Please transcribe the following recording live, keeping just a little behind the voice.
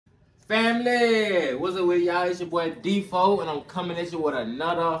Family, what's up with y'all? It's your boy D4, and I'm coming at you with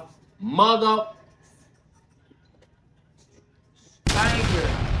another mother banger.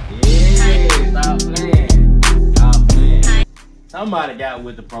 Yeah, stop playing. Stop playing. Somebody got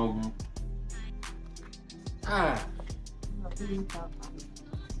with the program.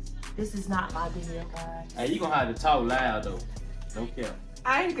 This is not my video, guys. Hey, you gonna have to talk loud though. Don't care.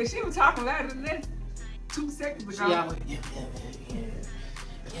 I ain't, cause she was talking louder than that 2 seconds ago. She always,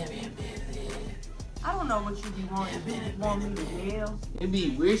 I don't know what you be wanting. You want me to yell? it be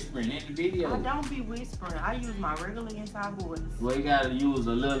whispering in the video. I don't be whispering. I use my regular inside voice. Well, you gotta use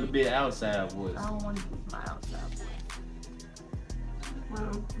a little bit outside voice. I don't want to use my outside voice.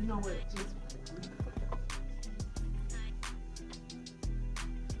 Well, you know what? Just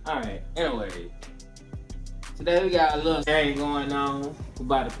Alright, anyway. Today we got a little game going on. We're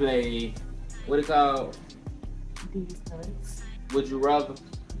about to play, what it called? These nuts. Would you rather?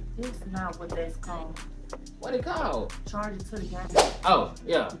 This is not what that's called. What it called? Charge it to the game. Oh,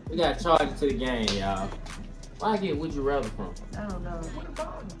 yeah. We got to charge it to the game, y'all. Where I get would you rather from? I don't know.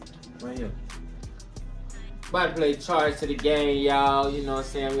 Right here. About to play charge to the game, y'all. You know what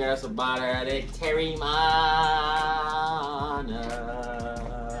I'm saying? We got us about her. That Terry Mana.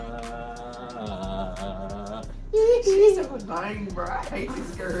 she's so lame, bro. I hate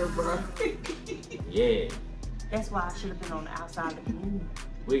this girl, bro. Yeah. That's why I should have been on the outside of the community.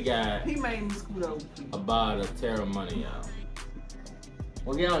 We got He made me scoot over. about a Terra money, y'all.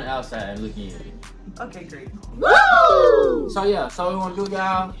 We'll get on the outside and look in. Okay, great. Woo! So yeah, so what we want to do,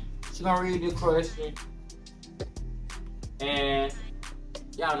 y'all, she gonna read the question. And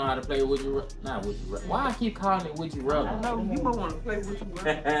y'all know how to play Would You Rather. Not Would You Rather. Why I keep calling it Would You I Rather? know you might want to play with you.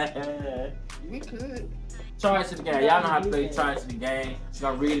 We could. Charge to the game. Y'all know how to play charge to the game. She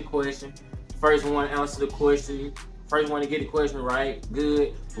gonna read the question. First one answer the question. First one to get the question right,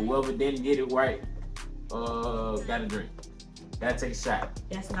 good. Whoever didn't get it right, got a drink. Gotta take a shot.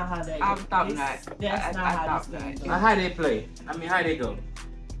 That's not how that goes. I thought not. That's not how this game goes. How they play? I mean, how they go?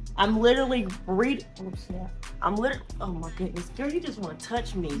 I'm literally reading. Oh my goodness, girl, you just want to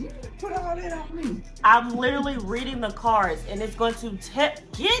touch me. You put all that on me. I'm literally reading the cards, and it's going to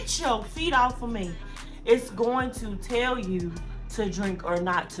get your feet off of me. It's going to tell you to drink or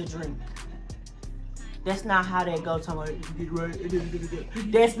not to drink. That's not how that goes.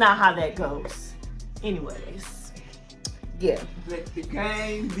 That's not how that goes. Anyways, yeah. Let the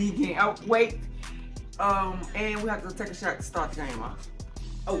game begin. Oh, wait. And we have to take a shot to start the game off.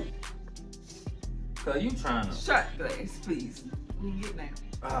 Oh. Cause you trying to. Shot glass, please. We get now.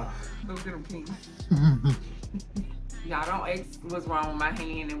 Go get them, King. Y'all don't ask what's wrong with my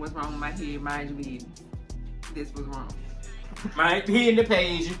hand and what's wrong with my head. Mind your business. This was wrong. Might be in the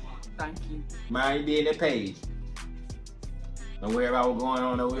page. Thank you. Might be in the page. Don't worry about what's going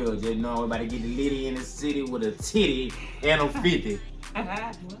on over here. Just know we're about to get the Liddy in the city with a titty and a 50.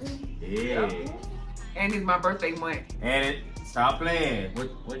 Yeah. And it's my birthday month. And stop playing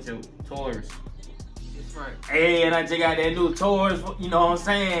with your Taurus. That's right. Hey, and I just got that new Taurus, you know what I'm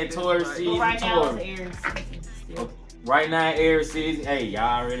saying? That's Taurus right. season, Right now Taurus. it's Aries season still. Right now, Aries season. Hey,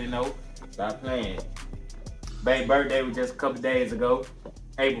 y'all already know. Stop playing. Baby's birthday was just a couple days ago.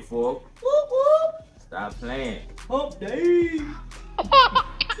 April 4th. Whoop whoop. Stop playing. Hump day.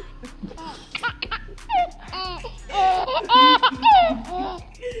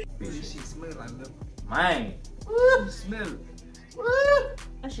 She smell like milk. Man. She smell it.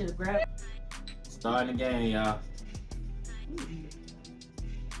 I should have grabbed. Starting the game, y'all.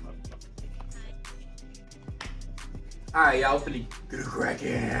 Alright, y'all finna get a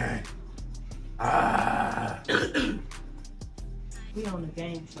crackin'. We on the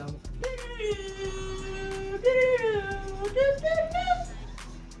game show.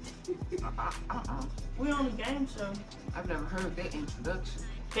 We on the game show. I've never heard that introduction.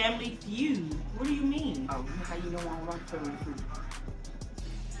 Family Feud. What do you mean? Oh, how you know I don't like Family Feud?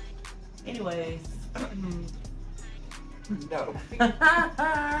 Anyways. No.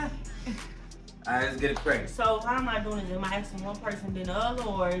 Alright, let's get it crackin'. So how am I doing this? Am I asking one person then the other,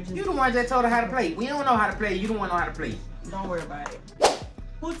 or just You the one that told her how to play. We don't know how to play. You the one know how to play. don't worry about it?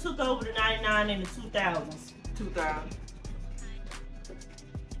 Who took over the 99 in the 2000s? 2000.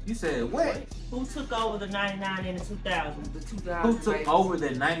 You said what? Who took over the 99 in the 2000s? The 2000. Who took over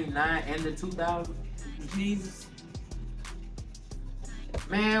the 99 and the 2000? Jesus.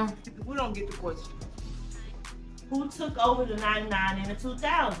 Man, We don't get the question. Who took over the 99 in the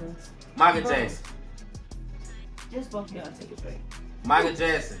 2000s? Michael Jackson. Just both of y'all take a drink. Michael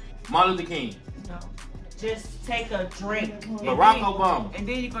Jackson. Martin Luther King. No. Just take a drink. Barack Obama. And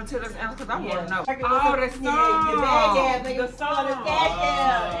then you're going to tell us answer because I Yeah. want to know. Oh, the song. The song. The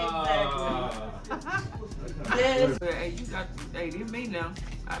song. But hey, you got to, hey, this me now.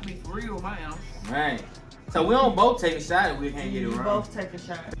 I be for real with my own. Right. So we don't both take a shot if we can't get it You wrong. both take a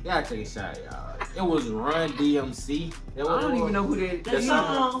shot. Y'all take a shot, y'all. It was Run DMC. I don't even know who that is. The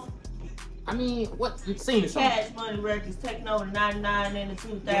song I mean, what you seen the song? Cash Money Records taking over 99 and the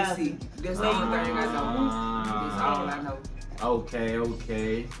 2000. That's the only thing I know. That's all I know.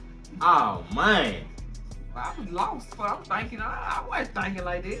 Okay. Oh man. I was lost, but I'm thinking, I wasn't thinking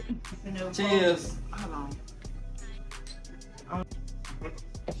like that. Cheers. Hold on.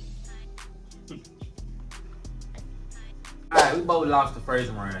 Alright, we both lost the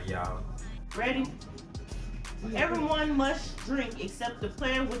first round, y'all. Ready? Everyone must drink except the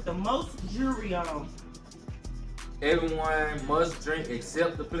player with the most jewelry on. Everyone must drink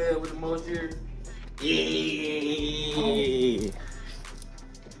except the player with the most years. Yeah.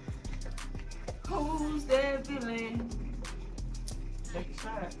 Who's that villain? Take a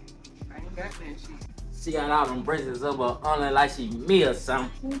shot. I ain't got that shit. She got all them bracelets up her only like she me or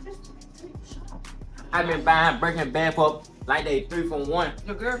something. Just take a shot. I been buying Breaking Bad for like they 3 for 1.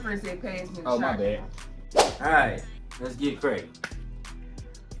 Your girlfriend said pass me the Oh, shot. my bad. Alright, let's get crazy.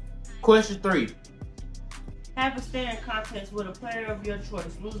 Question 3. Have a staring contest with a player of your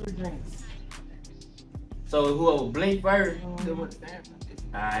choice. Loser drinks. So whoever blink first, That was that.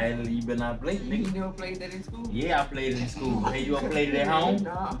 alright, you better not blink, You nigga. never played that in school? Yeah, I played it in school. Hey, you ever played it at home?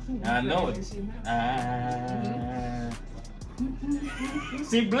 Nah. I know it.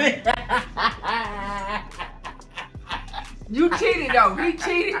 See blink. You cheated though. He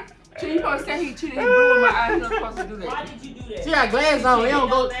cheated. You supposed to say he cheated. He blew in my eye. He not supposed to do Why that. did you do that? She got glass on. It don't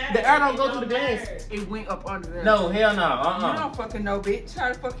go. The air don't go through the glass. It went up under there. No, hell no. You don't fucking know, bitch. How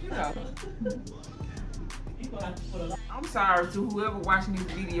the fuck you know? You gonna have to put a lot. I'm sorry to whoever watching this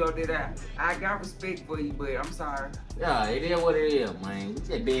video that I got respect for you, but I'm sorry. Yeah, it is what it is, man. We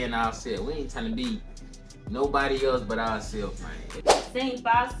just being ourselves. We ain't trying to be nobody else but ourselves, man. Sing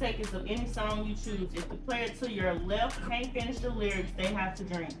 5 seconds of any song you choose. If the player to your left can't finish the lyrics, they have to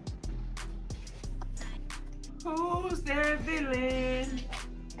drink. Who's that villain?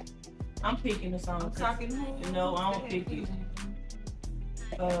 I'm picking the song. I'm talking who? No, I don't pick it.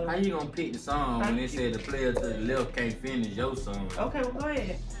 How you gonna pick the song when they said the player to the left can't finish your song? Okay, well go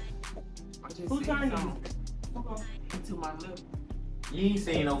ahead. Who turned you? To my left. You ain't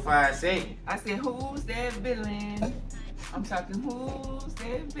seen no 5 seconds. I said, who's that villain? I'm talking, who's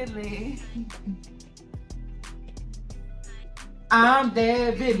that villain? I'm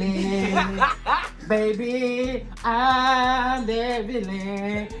the villain, baby. I'm the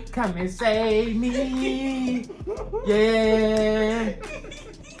villain. Come and save me, yeah.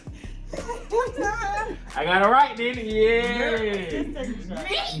 I got it right, didn't Yeah.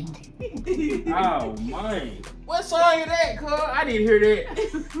 Oh man, what song is that, cuz? I didn't hear that.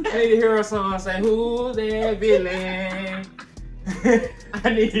 I need to hear a song say, "Who's that villain?" I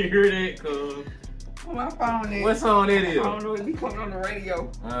need to hear that, cuz. My phone is. What song that is? I don't know. It be coming on the radio.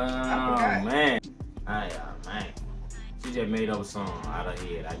 Oh forgot. man. Man. She just made up a song out of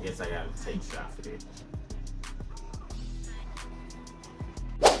head. I guess I gotta take a shot for this.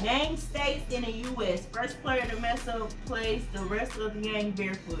 Name states in the U.S. First player to mess up plays the rest of the game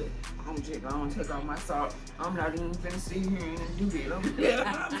barefoot. I'm just gonna take off my socks. I'm not even finna sit here and do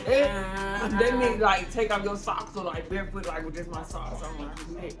that. They mean like take off your socks or like barefoot like with just my socks. I'm not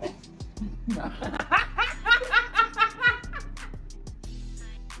gonna do that.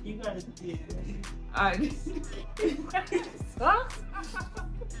 You gotta do it.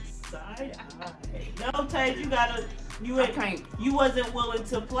 Side eye. No, Tage, you gotta. You I ain't, can't. you wasn't willing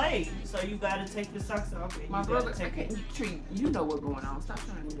to play, so you gotta take your socks off. And My you brother, gotta I take it. can't treat. You know what's going on. Stop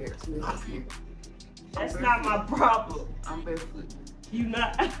trying to embarrass me up here. That's not my problem. I'm barefoot. You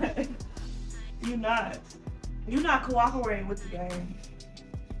not. You not. You not cooperating with the game.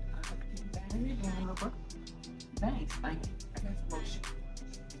 Thanks, thank you. I got some more shit.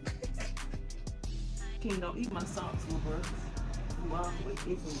 King, don't eat my socks, my bro. You always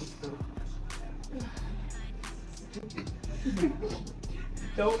eating this stuff.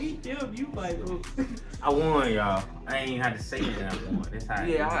 Don't eat them, you might lose. I won, y'all. I ain't had to say that I won. That's how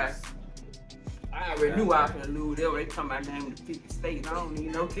Yeah, it is. I already knew I was gonna lose. They were talking about name the 50 states. I don't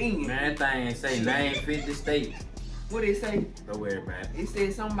need no king. Man, that thing say name 50 states. What they say? Don't worry about it. It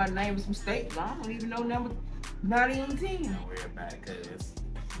said something about naming some states. I don't even know number. Not even 10. Don't worry about it, cuz.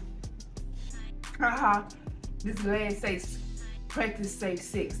 Haha. This last say practice say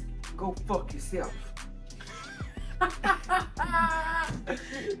 6. Go fuck yourself.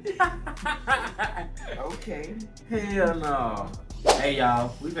 Okay. Hell no. Hey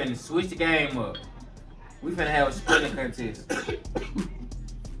y'all, we finna switch the game up. We finna have a spelling contest.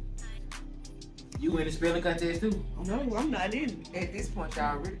 You You in the spelling contest too? No, I'm not in. At this point,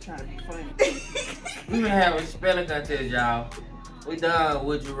 y'all really trying to be funny. We gonna have a spelling contest, y'all. We done.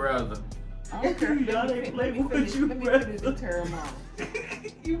 Would you rather? I don't care. Y'all Let ain't me play finish Would You let me Rather. finish the term out.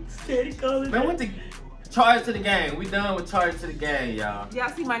 You steady calling Man, that? what the charge to the game? We done with charge to the game, y'all. Y'all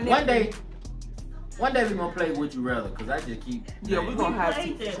see my neck? One day we gonna play Would You Rather, cause I just keep. Yeah, we We gonna have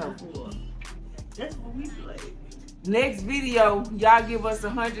played to. that before. That's what we played. Next video, y'all give us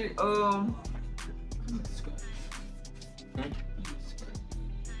 100.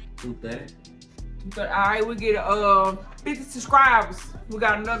 Do that. All right, we get 50 subscribers. We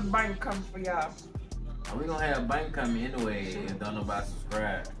got another bank coming for y'all. And we gonna have bank coming anyway and don't nobody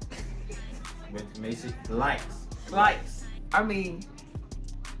subscribe. But make sure likes. Likes. I mean.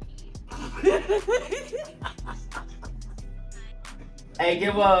 Hey,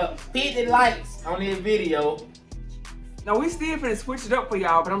 give 50 likes on this video. No, we still finna switch it up for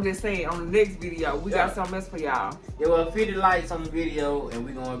y'all, but I'm just saying on the next video, we got something else for y'all. Give 50 likes on the video and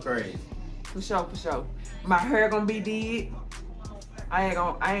we going crazy. For sure, for sure. My hair gonna be did. I ain't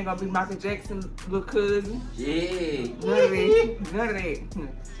gonna be Michael Jackson little cousin. Yeah. None of that. None of that.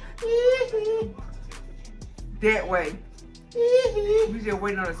 That way. We just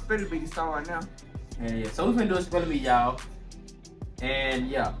waiting on the spelling bee to start now. And yeah, so we finna do a spelling bee, y'all. And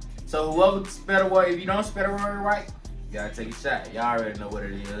yeah. So whoever spell the word, if you don't spell the word right, you gotta take a shot. Y'all already know what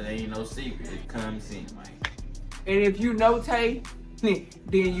it is. It ain't no secret. It comes in, man. And if you know Tay, then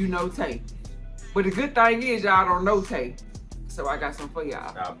you know Tay. But the good thing is y'all don't know Tay. So I got some for y'all.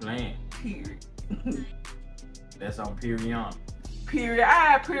 Stop playing. Period. That's on period. Period.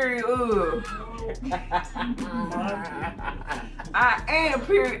 Period. I am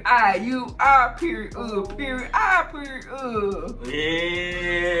period. You are period. Period. Period.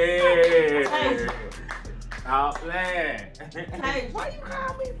 Yeah. Stop playing. Hey, Why you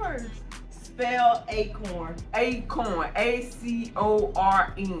call me first? spell acorn. Acorn.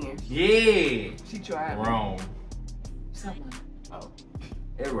 ACORN. Yeah. She tried. Wrong. Something. Oh.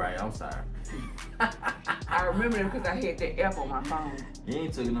 It's right. I'm sorry. I remember them because I had that F on my phone. You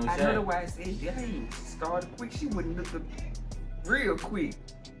ain't took no I shot. know the why I said, dang, she started quick. She wouldn't look up real quick.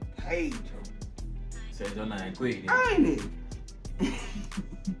 Hey, Said your name quick. ain't it?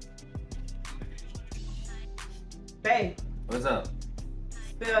 Babe, What's up?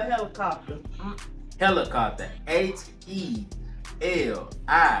 spell helicopter. Helicopter. HELICOPTER.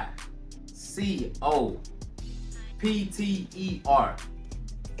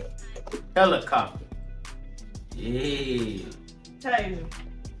 Helicopter. Yeah. Taylor,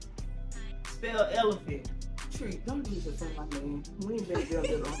 spell elephant. Tree, don't do this to my man. We ain't been there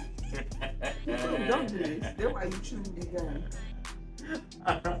that long. Don't do this. That's why you choose this game.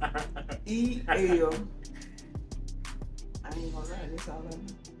 E-L. I ain't gonna lie, that's all I know.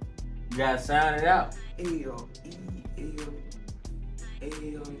 You gotta sound it out. L. E-L. L.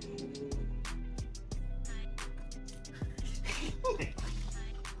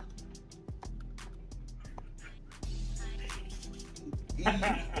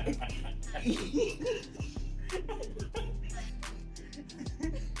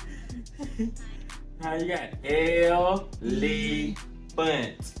 How you got? Elephant.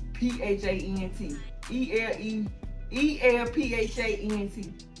 P-H-A-N-T. E-L-E-P-H-A-N-T.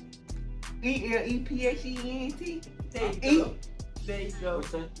 E-L-E-P-H-E-N-T. There you E. go. There you go.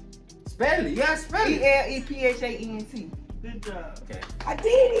 What's that? Spell it. Yeah, spell it. E-L-E-P-H-A-N-T. Good job. Okay. I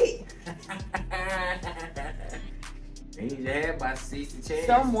did it. You need to have about 60 chances.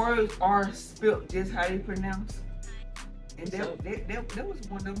 Some words are spelled just how they pronounce. And that was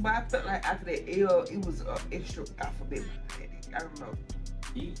one of them. But I felt like after that L, it was an extra alphabet. I don't know.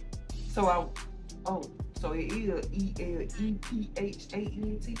 E. So so it is E-L-E-P-H-A-N-T.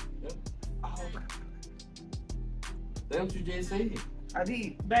 Yep. Oh, That's what you just said. I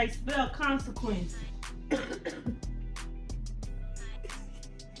did. Babe, spell consequence.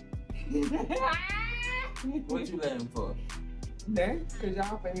 What you laughing for? There, cause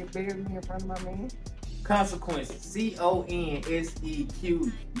y'all finna bury me in front of my man. Consequences. C-O-N-S-E-Q-U-E-N.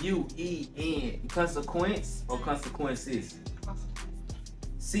 Consequence or consequences?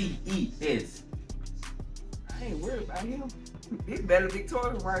 C-E-S. I ain't worried about him. It's better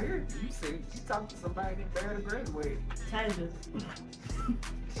Victoria right here. You see, you talk to somebody that barely graduated. Taylor,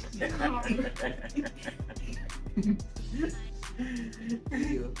 Yeah.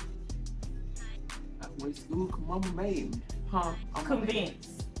 I went to school, mama made me. Huh? I'm convince.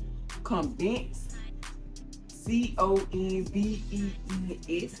 Convince. C-O-N-V-E-N-S-E.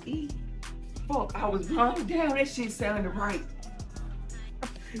 Fuck, I was wrong. Damn, that shit sounded right.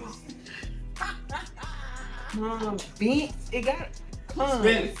 Vince, it got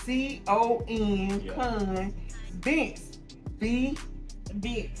Con. C-O-N. Yeah. Con. Vince. V.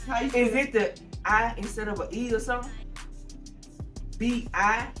 Vince. How you Is spell it the I instead of an E or something?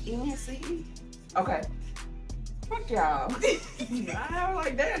 V-I-N-C-E? Okay. Fuck y'all. I was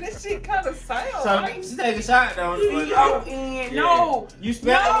like, damn, this shit kind of sounds So right. she take a shot though. C-O-N. No. You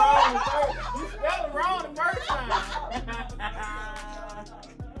spelled it wrong. You spelled it wrong the first time.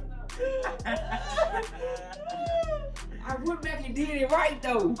 I went back and did it right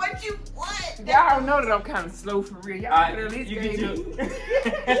though. But you what? Y'all know that I'm kind of slow for real. Y'all Alright, could at least you gave get me.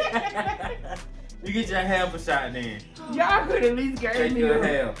 you get your half a shot then. Y'all could at least gave Take me your a.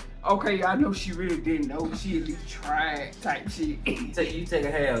 half. Okay, y'all know she really didn't know. She at least tried type shit. You take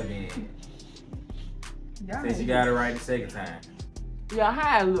a half then. Y'all Since you got it right the second time. Yeah,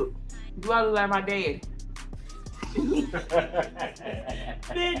 how I look? Do I look like my dad? Man,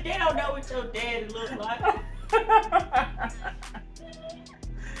 they don't know what your daddy look like.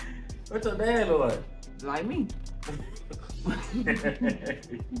 What's your dad look Like me.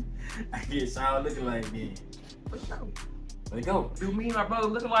 I get Sean looking like me. For sure. Let's go. Do me and my brother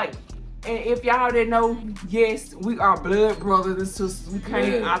look alike? And if y'all didn't know, yes, we are blood brothers and sisters. We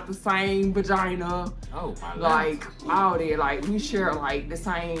came Yeah. out the same vagina. Oh my Like, all that. Like, we share, like, the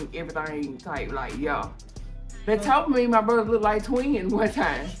same everything type. Like, yeah. They told me my brother looked like twins one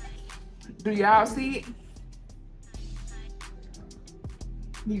time. Do y'all see it?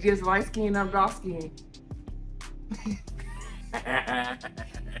 He just light skin, I'm dark skin.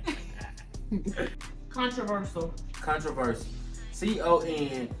 Controversial. Controversial.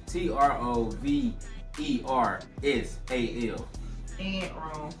 CONTROVERSAL. And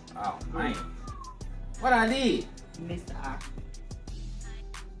wrong. Oh man. What I did? Mr. I.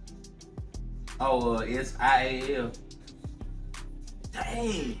 Oh, it's IAL.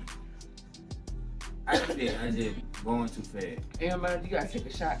 Dang. I just going too fast. Yeah, man, you gotta take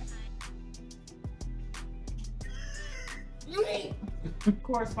a shot. You ain't.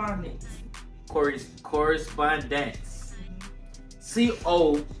 Correspondence. Correspondence.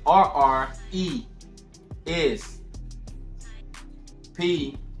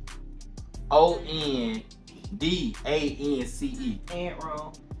 CORRESPONDANCE. And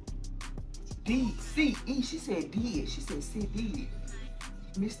wrong. D-C-E. She said D. She said C-D.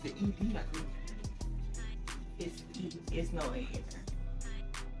 Mr. E-D, I think. It's no A in there.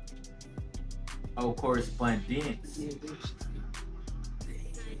 Oh, correspondence. Yeah, then she said.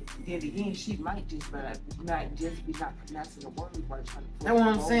 Then again, she might just be not pronouncing the word right. That's what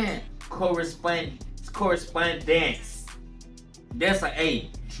I'm saying. Correspondence. That's an A.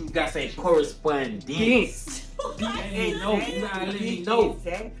 You gotta say correspondence. Yes. You gotta let me know.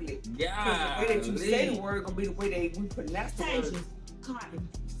 Exactly. Yeah. The way that you say the word gonna be the way that we pronounce the word. Contagious. Cotton.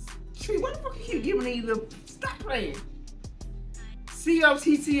 Tree, what the fuck you keep giving these little? Stop playing.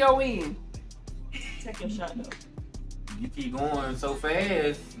 COTTON. Take your shot though. You keep going so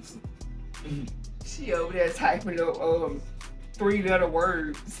fast. She over there typing up 3-letter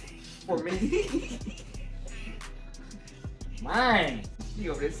words for me. Man. She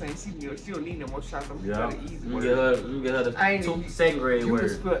over there saying she don't need no more shots. I'm Yeah. trying to easy You word. get her I the ain't two even- second grade You can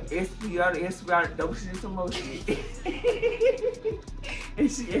words. spell S-P-R, don't shit some more shit. And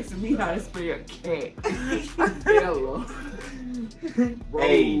she asking me how to spell cat. Bella. A.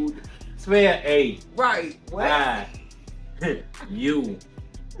 Road. Spell A. Right. What? U.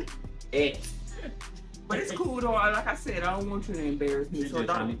 X. But it's cool though. Like I said, I don't want you to embarrass me. She So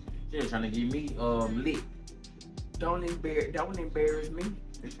just trying to get me lit. don't embarrass me.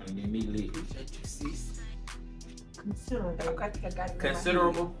 She trying to get me lit. Appreciate you, sis. Considerable. Okay, I think I got it.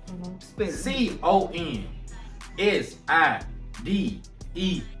 Considerable. Mm-hmm.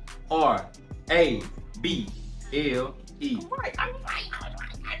 CONSIDERABLE. Right. I'm right. I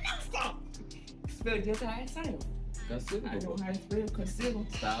know something. Spell just how it sounds. I know Considerable. how to spell consider.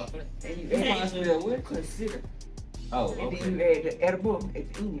 Stop it. And you add my spell what? Consider. Oh, And then okay. you add the edible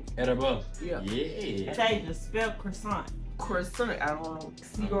at the end. Edible. Yeah. Yeah. Contagious. Spell croissant. Croissant. I don't know.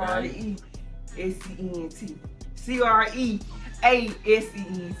 C-R-E-S-C-E-N-T. C-R-E-A-S-E-N-T.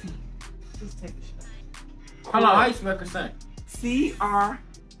 Just take a shot. Hold on, how you spell croissant? C-R-E.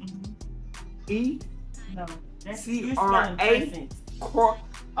 No. That's C-R-A. you spelling crescent.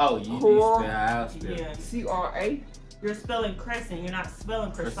 Oh, you Cor- spell how I spell. Yeah. C-R-A. You're spelling crescent. You're not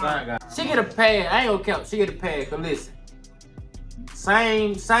spelling Croissant croissant. guy. She get a pad. I ain't gonna count. She get a pad. Cause listen,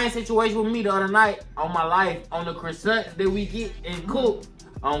 same situation with me the other night on my life on the croissants that we get and cook.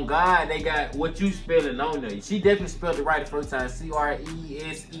 On God, they got what you spelling on there. She definitely spelled it right the first time.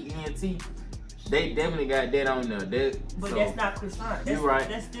 CRESENT. They definitely got that on there. But so, that's not croissant. You right.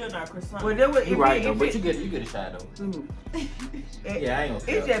 That's still not croissant. Well, that was, You right though, but you get a shot though. Yeah, I ain't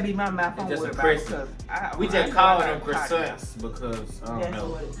gonna. It just be my mouth. I'm just worried a about it crescent. because We just call them croissants because I don't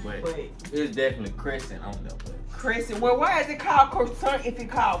know, but it's definitely crescent on there. Crescent. Well, why is it called croissant if it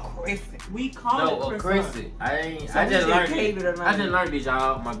called crescent? We call it croissant. I So just learned gave it. it a I just name. learned this,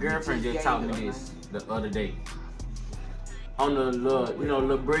 y'all. My girlfriend just Just taught gave me it a this the other day. On the little,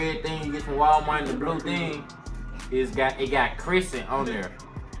 little bread thing you get from Walmart, the blue thing, it got crescent on there.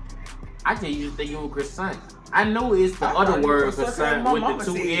 I just used to think it was croissant. I know it's the other word croissant with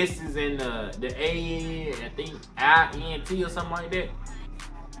the two S's and the A, I think I-N-T or something like that.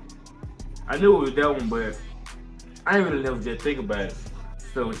 I knew it was that one, but I ain't really never just think about it.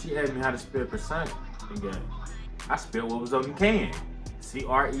 So when she asked me how to spell croissant, again, I spelled what was on the can.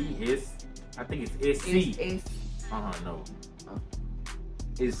 C-R-E-S, I think it's S-C. No.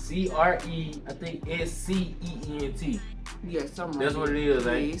 It's C-R-E, I think S-C-E-N-T. Yeah, something That's what it is,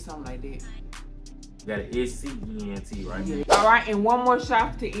 eh? Yeah, something like that. Got an S-C-E-N-T, right? Yeah. All right, and one more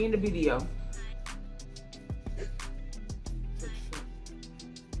shot to end the video.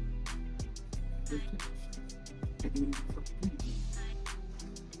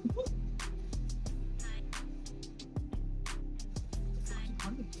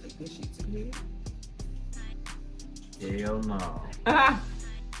 Hell no. Ah.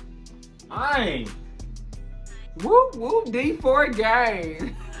 I ain't. Whoop whoop D4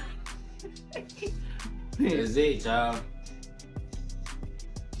 game. That's it, y'all.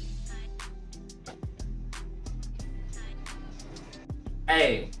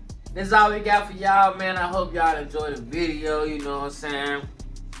 Hey, that's all we got for y'all, man. I hope y'all enjoyed the video, you know what I'm saying?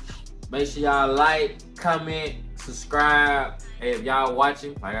 Make sure y'all like, comment, subscribe. Hey, if y'all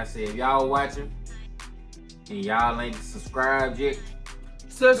watching, like I said, if y'all watching and y'all ain't subscribed yet,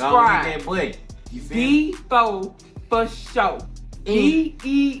 Subscribe. hit that button. You feel D4 for sure.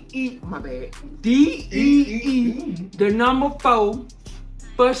 D-E-E, my bad. D-E-E, the number 4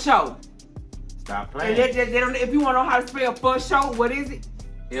 for sure. Stop And playing. if you want to know how to spell for sure, what is it?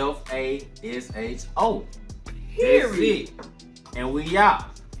 F-A-S-H-O. Period. That's it. And we out.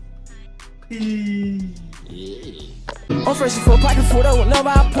 Peace. Yeah. I'm fresh for a pocket foot up whenever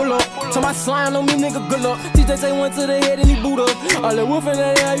I pull up. Tell my slime on me, nigga, good luck. TJ say one to the head and he boot up. All that wolf in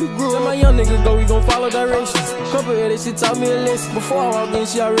that air, you grew up. Tell my young nigga go, we gon' follow directions. Couple of that shit taught me a lesson. Before I walk in,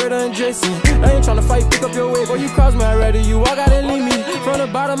 she already undressing. I ain't tryna fight, pick up your weight. Or you cross me, I'd rather you walk out and leave me. From the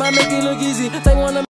bottom, I make it look easy. Take one of